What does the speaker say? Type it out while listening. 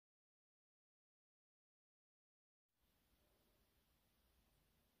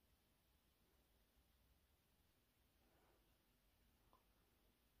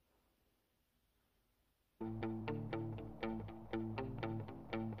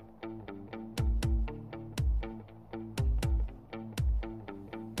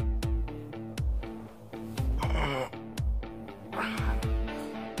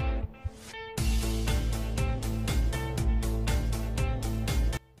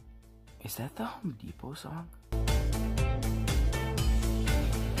Is that the Home Depot song?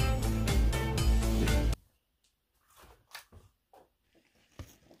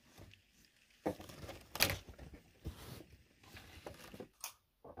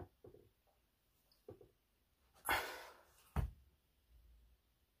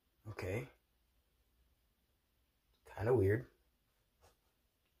 Okay. Kind of weird.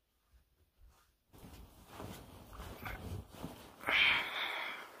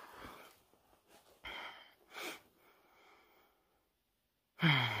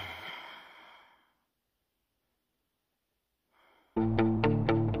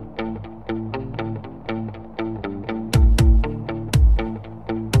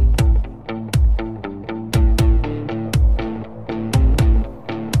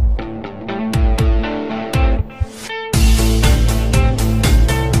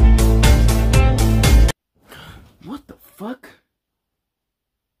 What the fuck?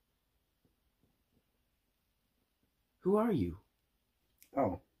 Who are you?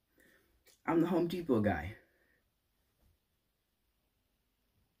 Oh, I'm the Home Depot guy.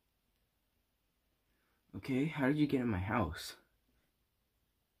 Okay, how did you get in my house?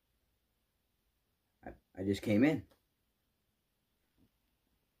 I just came in.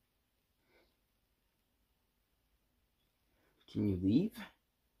 Can you leave?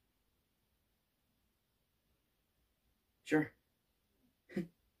 Sure. What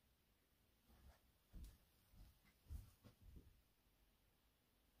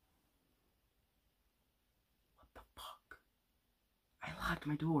the fuck? I locked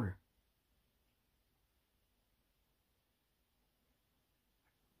my door.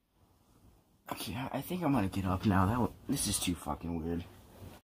 Okay, I think I'm gonna get up now. This is too fucking weird.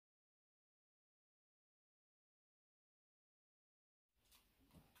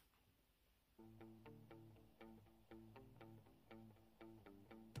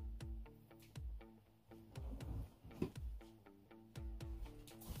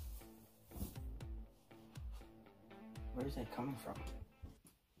 Where is that coming from?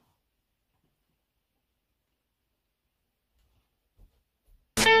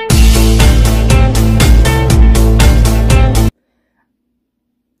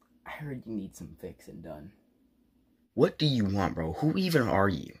 I heard you need some fixing done. What do you want, bro? Who even are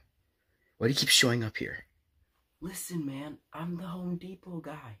you? Why do you keep showing up here? Listen, man, I'm the Home Depot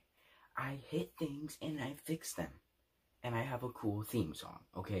guy. I hit things and I fix them. And I have a cool theme song,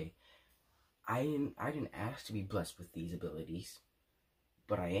 okay? I didn't ask to be blessed with these abilities,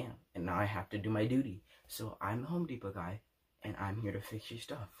 but I am. And now I have to do my duty. So I'm the Home Depot guy, and I'm here to fix your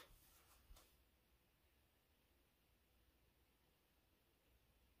stuff.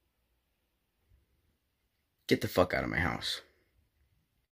 Get the fuck out of my house.